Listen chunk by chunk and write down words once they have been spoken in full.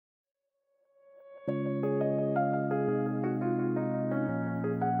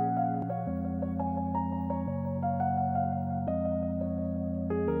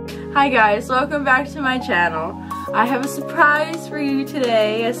Hi guys, welcome back to my channel. I have a surprise for you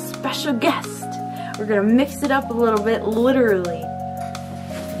today, a special guest. We're gonna mix it up a little bit, literally.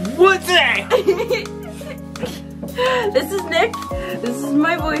 What's that? This is Nick. This is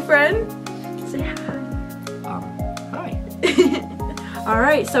my boyfriend. Say hi. Hi.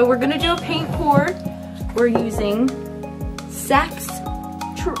 Alright, so we're gonna do a paint pour. We're using sacks.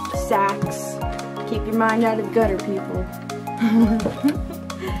 Keep your mind out of the gutter, people.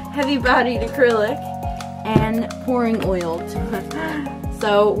 Heavy-bodied acrylic and pouring oil.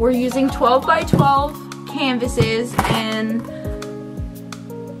 So we're using 12 by 12 canvases and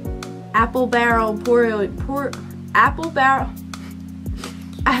apple barrel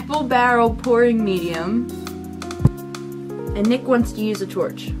pouring medium. And Nick wants to use a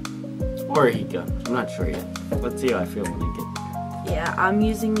torch. Or a heat gun. I'm not sure yet. Let's see how I feel when I get. Yeah, I'm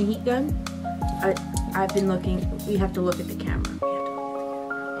using the heat gun. I've been looking. We have to look at the camera.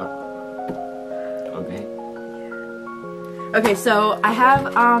 Okay. Okay, so I have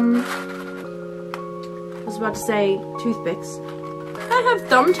I was about to say toothpicks. I have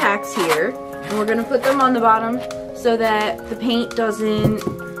thumbtacks here, and we're gonna put them on the bottom so that the paint doesn't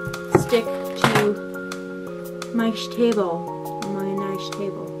stick to my table. My nice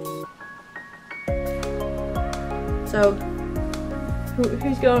table. So,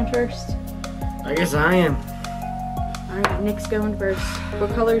 who's going first? I guess I am. Alright, Nick's going first.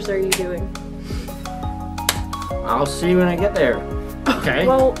 What colors are you doing? I'll see when I get there. Okay.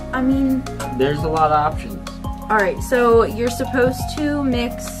 Well, I mean... There's a lot of options. Alright, so you're supposed to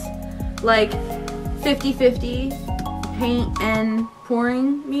mix like 50-50 paint and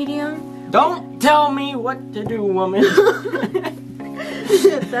pouring medium. Don't tell me what to do, woman.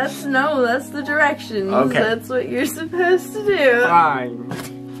 That's the directions. Okay. That's what you're supposed to do. Fine.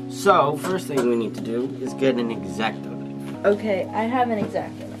 So, first thing we need to do is get an X-Acto knife. Okay, I have an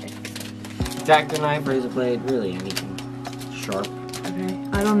X-Acto knife. X-Acto knife, razor blade, really anything sharp. Okay,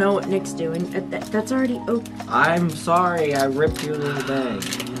 I don't know what Nick's doing. That's already open. I'm sorry, I ripped your little bag.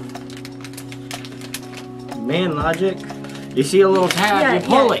 Man, logic. You see a little tab, you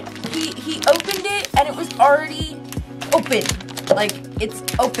pull it. He opened it and it was already open. Like, it's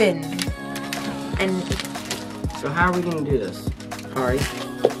open. And so how are we gonna do this? Alright.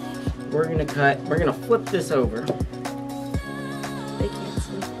 We're gonna flip this over. They can't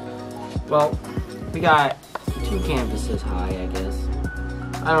see. Well, we got 2 canvases high, I guess.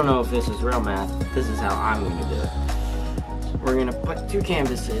 I don't know if this is real math, but this is how I'm gonna do it. We're gonna put 2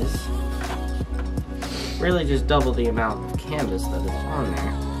 canvases. Really just double the amount of canvas that is on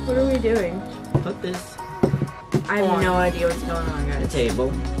there. What are we doing? Put this I have no idea what's going on, on the guys. table.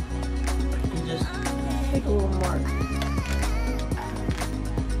 And just take a little mark.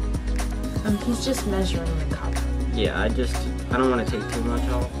 He's just measuring the cup. Yeah, I don't want to take too much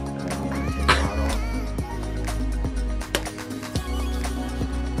off. I don't want to take a lot off.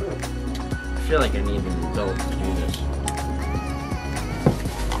 I feel like I need an adult to do this.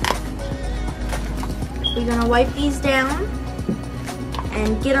 We're gonna wipe these down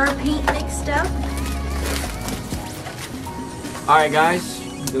and get our paint mixed up. Alright guys,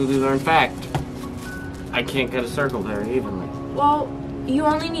 newly learned fact. I can't get a circle very evenly. Well, you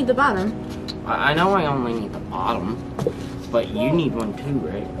only need the bottom. I know I only need the bottom, but you need one too,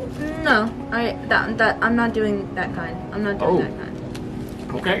 right? No, I'm not doing that kind. I'm not doing that kind.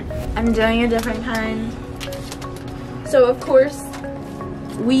 Okay. I'm doing a different kind. So of course,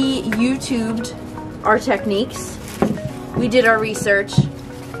 we YouTubed our techniques. We did our research.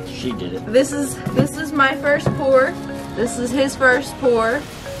 She did it. This is my first pour. This is his first pour.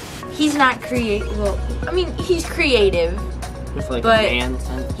 He's not creative. Well, I mean, he's creative. With like but, a man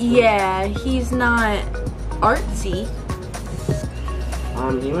sense. Yeah, he's not artsy.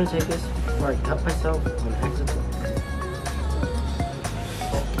 Do you want to take this before I cut myself on accident?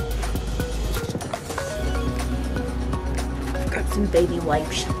 Got some baby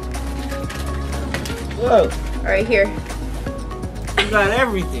wipes. Whoa! Right here. You got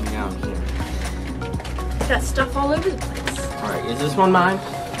everything down here. Got stuff all over the place. Alright, is this one mine?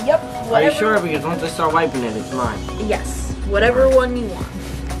 Yep. Are you sure? Because once I start wiping it, it's mine. Yes. Whatever one you want.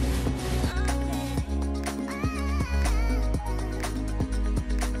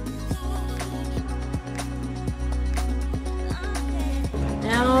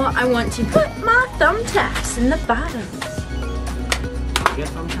 Now I want to put my thumbtacks in the bottoms. You get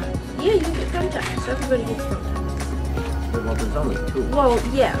thumbtacks? Yeah, you get thumbtacks. Everybody gets thumbtacks. Well, there's only 2. Well,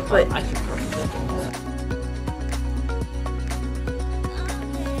 yeah, but I should probably get them.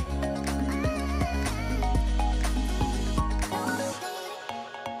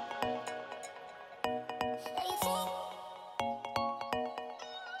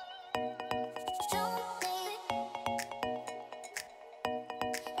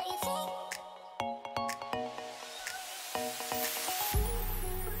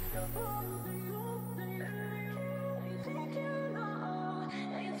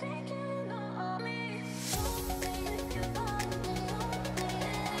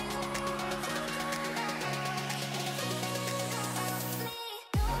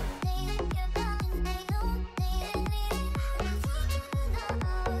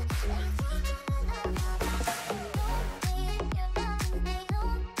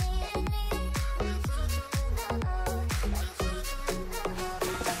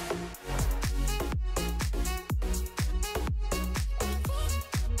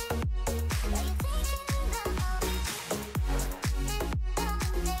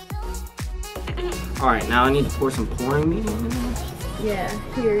 Alright, now I need to pour some pouring medium in there. Yeah,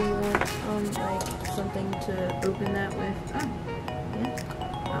 here you want like something to open that with. Oh, yeah.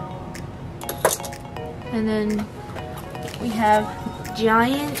 Oh. And then we have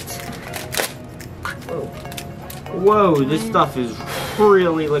giant. Whoa. Whoa, this stuff is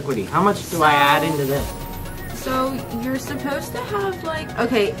really liquidy. How much do I add into this? So you're supposed to have like,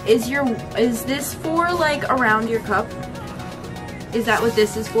 okay, is this for like around your cup? Is that what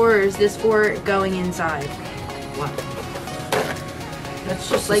this is for, or is this for going inside? What? That's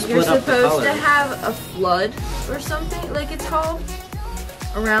just like you're supposed to have a flood or something, like it's called,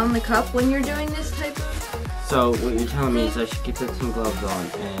 around the cup when you're doing this type of. So what you're telling me is I should put some gloves on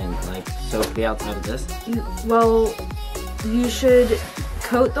and like soak the outside of this? Well, you should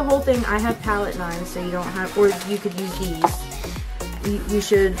coat the whole thing. I have palette knives, so you don't have, or you could use these. You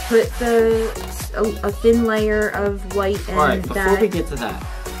should put a thin layer of white and Alright, before we get to that.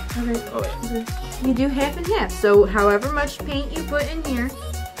 Okay. Oh, wait. Okay. You do half and half. So however much paint you put in here,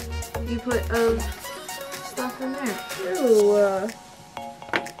 you put stuff in there. Ew.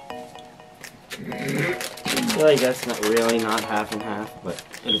 I feel like that's not half and half, but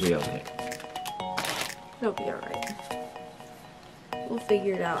it'll be okay. It'll be alright. We'll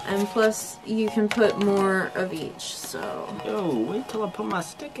figure it out. And plus, you can put more of each, so. Yo, wait till I put my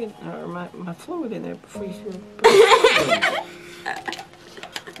stick in, or my fluid in there before you put it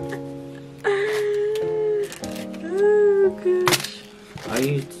Oh, gosh. I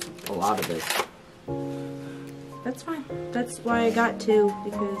used a lot of this. That's fine. That's why I got two,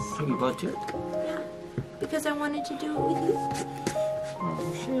 because. Oh, you bought two? Yeah. Because I wanted to do it with you.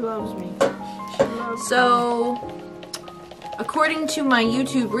 Oh, she loves me. She loves me. So, according to my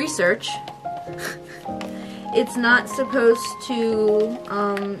YouTube research, it's not supposed to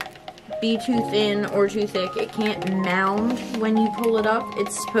be too thin or too thick. It can't mound when you pull it up.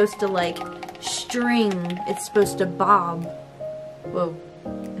 It's supposed to like string. It's supposed to bob. Whoa.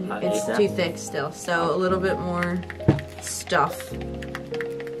 It's too thick still. So a little bit more stuff.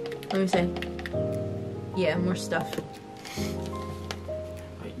 Let me see. Yeah, more stuff.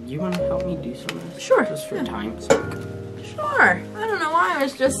 You want to help me do some of this? Sure. Just for time's sake. Sure. I don't know why I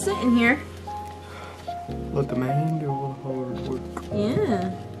was just sitting here. Let the man do all the hard work.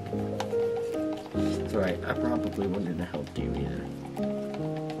 Yeah. It's alright, I probably wouldn't have helped you either.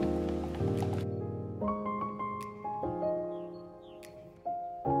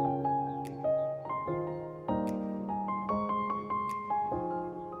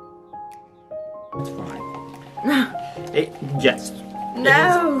 It's fine. Yes.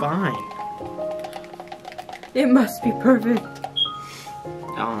 No. It's fine. It must be perfect.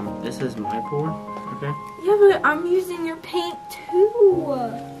 This is my pour, okay? Yeah, but I'm using your paint too.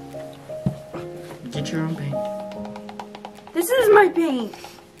 Get your own paint. This is my paint.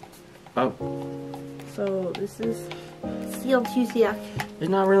 Oh. So this is sealed QCF. It's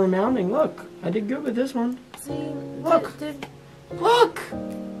not really mounting. Look, I did good with this one. See, Look. Look!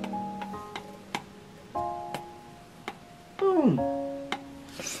 Boom.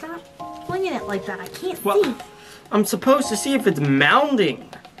 Stop flinging it like that. I can't Well, see. I'm supposed to see if it's mounding.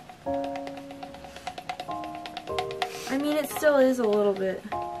 I mean, it still is a little bit.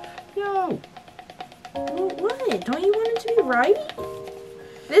 Yo. Well, what? Don't you want it to be right?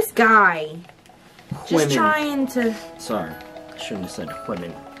 This guy. Just Women. trying to Sorry, I shouldn't have said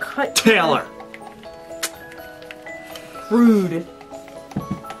women. cut. Taylor. Rude.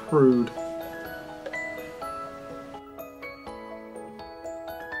 Rude.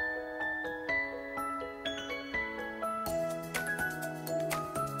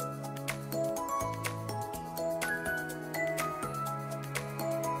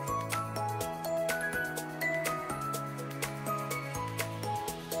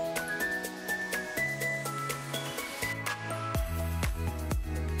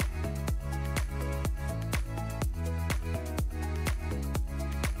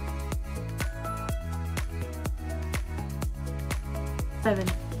 $7.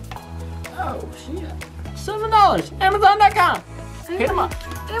 Oh, shit. $7. Amazon.com. Hit them up.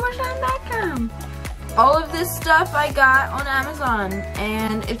 Amazon.com. All of this stuff I got on Amazon.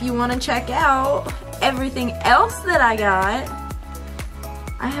 And if you want to check out everything else that I got,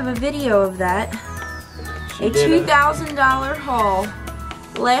 I have a video of that. She A did $2,000 haul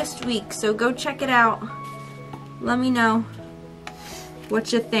last week. So go check it out. Let me know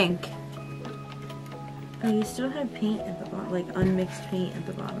what you think. Oh, you still have paint at the bottom, like unmixed paint at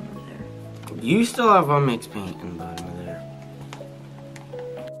the bottom of there. You still have unmixed paint in the bottom of there.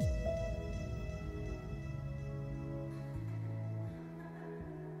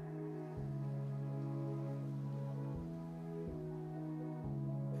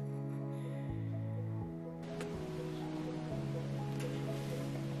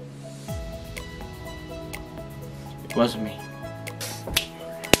 Wasn't me.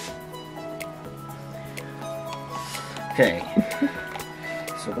 Okay.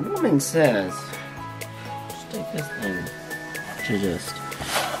 So the woman says, just take this thing to just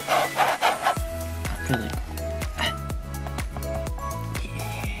acrylic.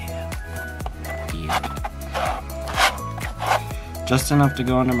 Yeah. Just enough to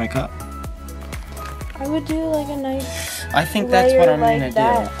go under my cup. I would do like a nice I think that's what I'm like gonna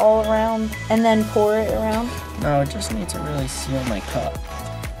that do. all around, and then pour it around. No, it just needs to really seal my cup.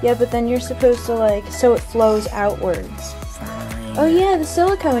 Yeah, but then you're supposed to like, so it flows outwards. Fine. Oh yeah, the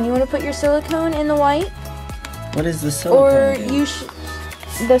silicone. You want to put your silicone in the white? What is the silicone? Or do? you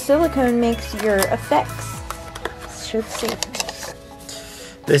the silicone makes your effects. Should see.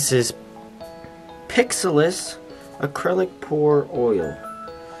 This is Pixelus Acrylic Pour Oil.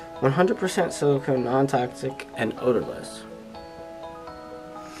 100% silicone, non-toxic, and odorless.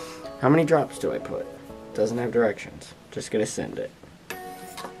 How many drops do I put? Doesn't have directions. Just gonna send it.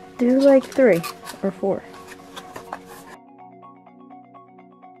 Do like 3 or 4.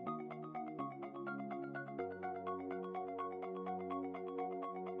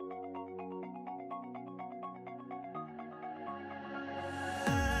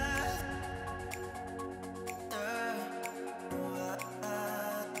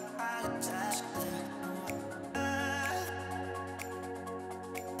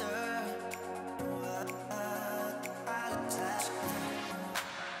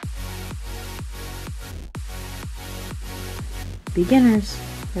 Beginners,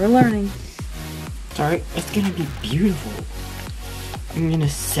 we're learning. Sorry, it's gonna be beautiful. I'm gonna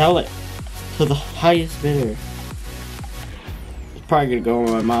sell it to the highest bidder. It's probably gonna go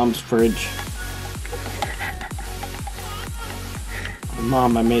in my mom's fridge.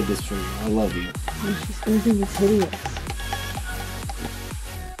 Mom, I made this for you. I love you. She's gonna think it's hideous.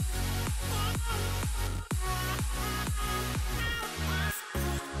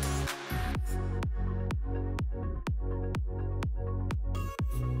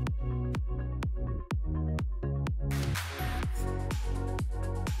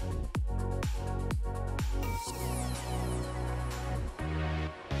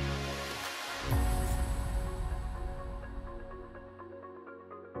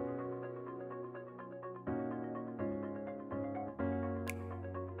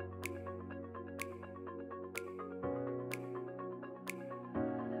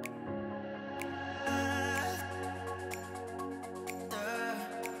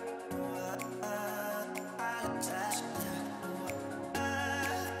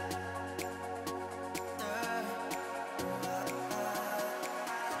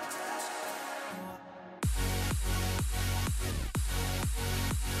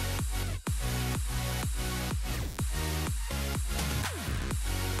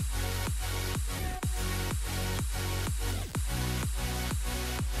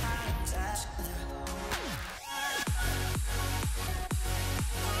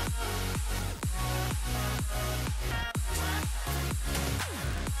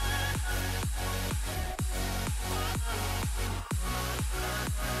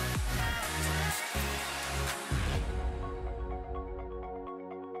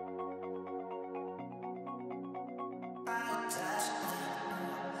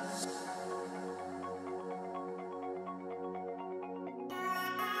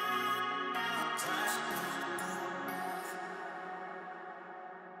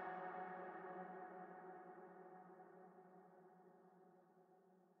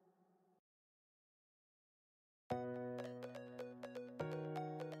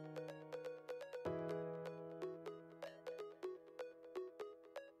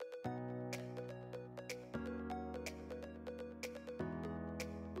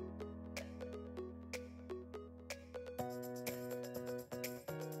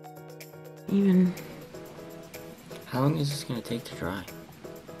 Even. How long is this gonna take to dry?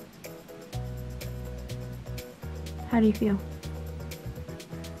 How do you feel?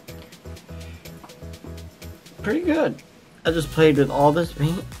 Pretty good. I just played with all this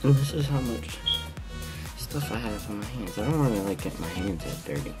paint, and this is how much stuff I have on my hands. I don't really like getting my hands that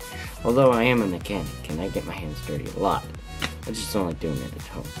dirty. Although I am a mechanic, and I get my hands dirty a lot. I just don't like doing it at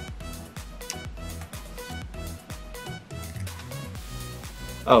home.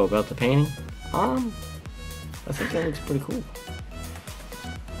 Oh, about the painting? I think that looks pretty cool.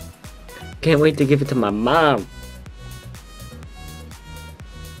 Can't wait to give it to my mom.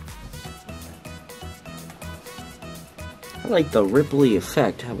 I like the ripply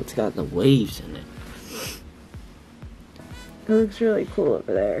effect, how it's got the waves in it. It looks really cool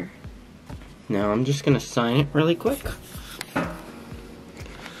over there. Now I'm just gonna sign it really quick.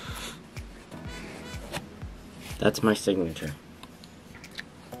 That's my signature.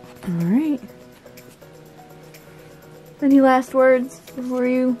 Alright. Any last words before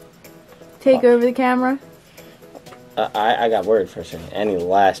you take over the camera? I got words for a second. Any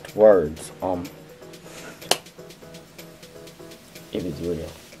last words? If it's video.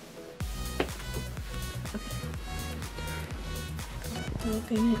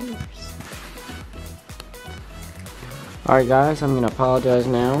 Alright guys, I'm gonna apologize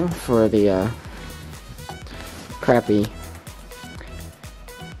now for the crappy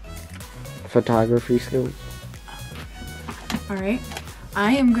photography skills. Alright,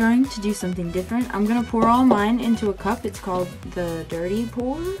 I am going to do something different. I'm going to pour all mine into a cup. It's called the dirty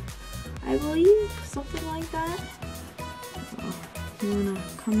pour, I believe, something like that. You want to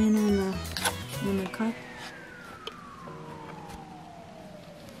come in on the cup?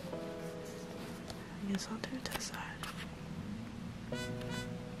 I guess I'll do it this side.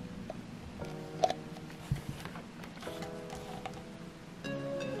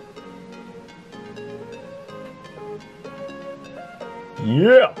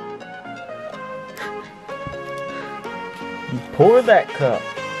 Yeah! You pour that cup.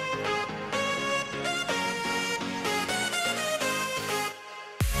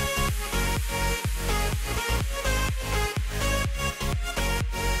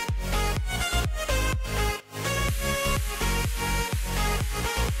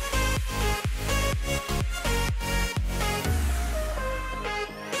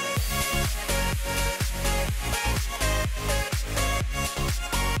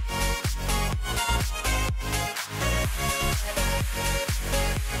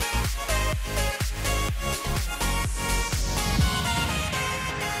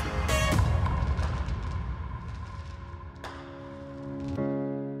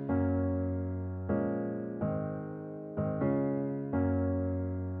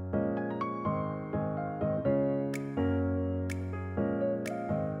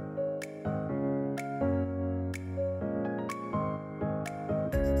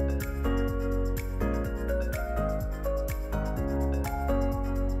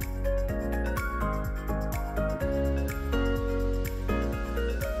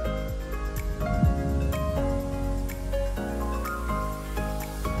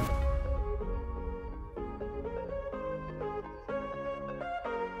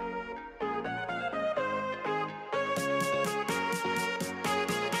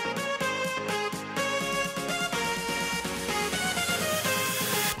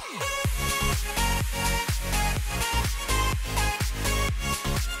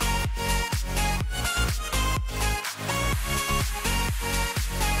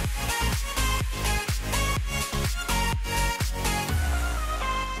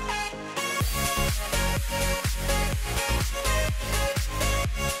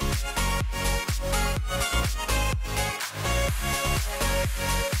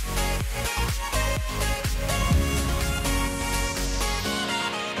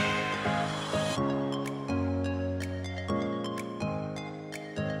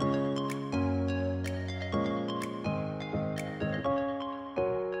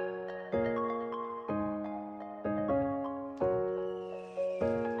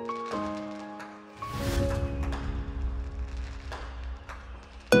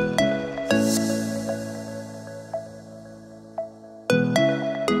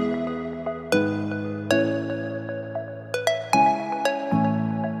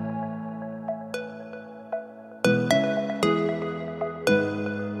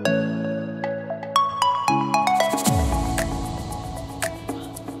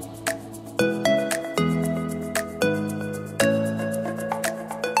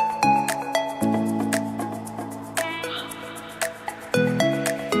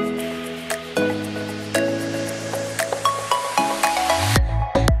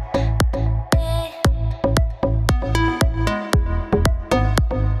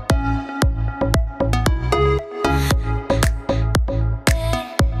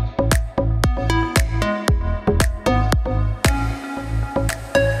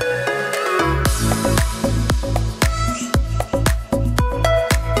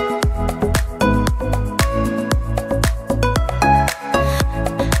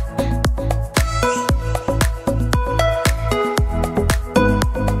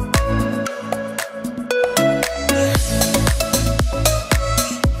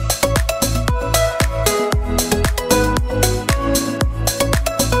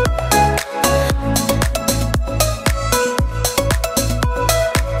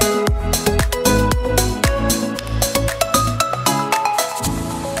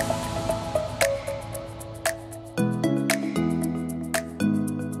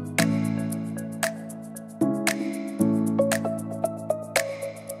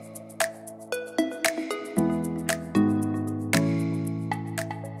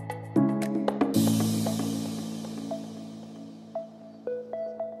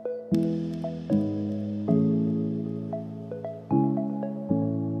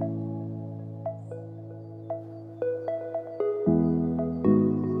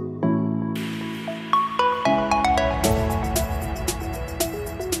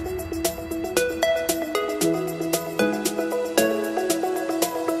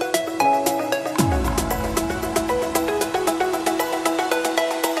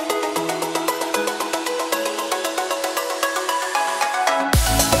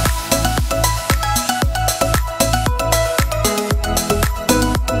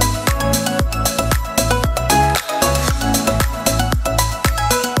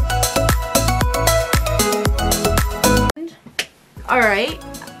 Alright,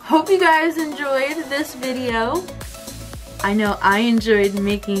 hope you guys enjoyed this video. I know I enjoyed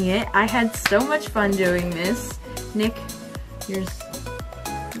making it. I had so much fun doing this. Nick, yours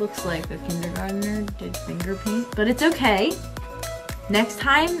looks like a kindergartner did finger paint, but it's okay. Next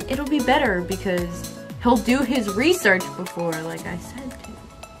time, it'll be better because he'll do his research before, like I said to.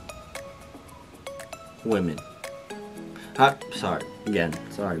 Women. Sorry, again,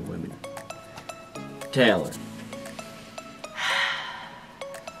 sorry, women. Taylor.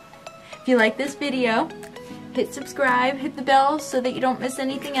 If you like this video, hit subscribe, hit the bell so that you don't miss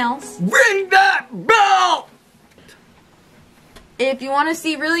anything else. Ring that bell! If you want to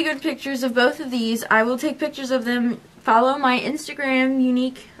see really good pictures of both of these, I will take pictures of them. Follow my Instagram,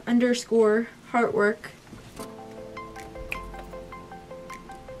 unique_heartwork.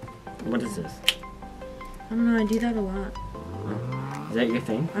 What is this? I don't know, I do that a lot. Is that your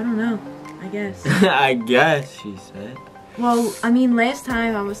thing? I don't know, I guess. I guess, she said. Well, I mean, last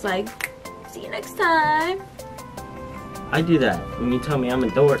time I was like, see you next time. I do that when you tell me I'm a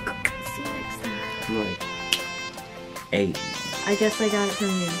dork. See you next time. I'm like, hey. I guess I got it from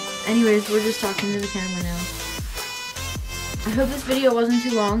you. Anyways, we're just talking to the camera now. I hope this video wasn't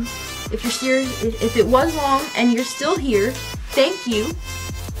too long. If you're serious, if it was long and you're still here, thank you.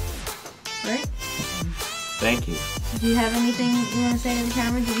 Right? Thank you. Do you have anything you want to say to the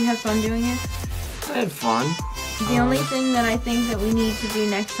camera? Did you have fun doing it? I had fun. The only thing that I think that we need to do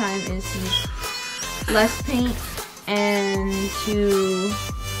next time is use less paint and to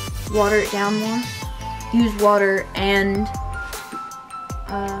water it down more. Use water and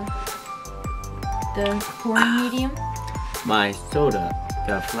the pouring medium. My soda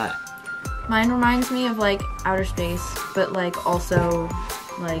got flat. Mine reminds me of like outer space, but like also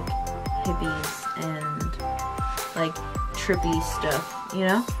like hippies and like trippy stuff, you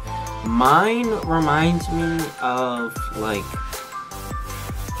know? Mine reminds me of like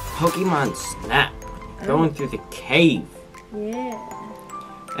Pokemon Snap going through the cave. Yeah.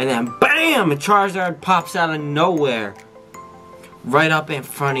 And then BAM! A Charizard pops out of nowhere. Right up in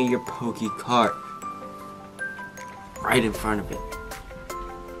front of your Poke Cart. Right in front of it.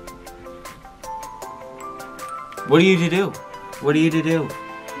 What are you to do? What are you to do?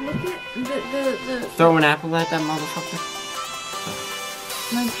 Look at the Throw an apple at that motherfucker?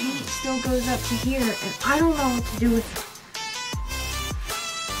 my paint still goes up to here and I don't know what to do with it.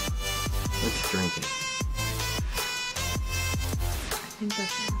 Let's drink it. I think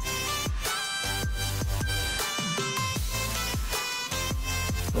that's it.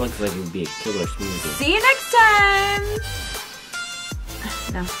 Looks like it would be a killer smoothie. See you next time!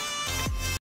 No.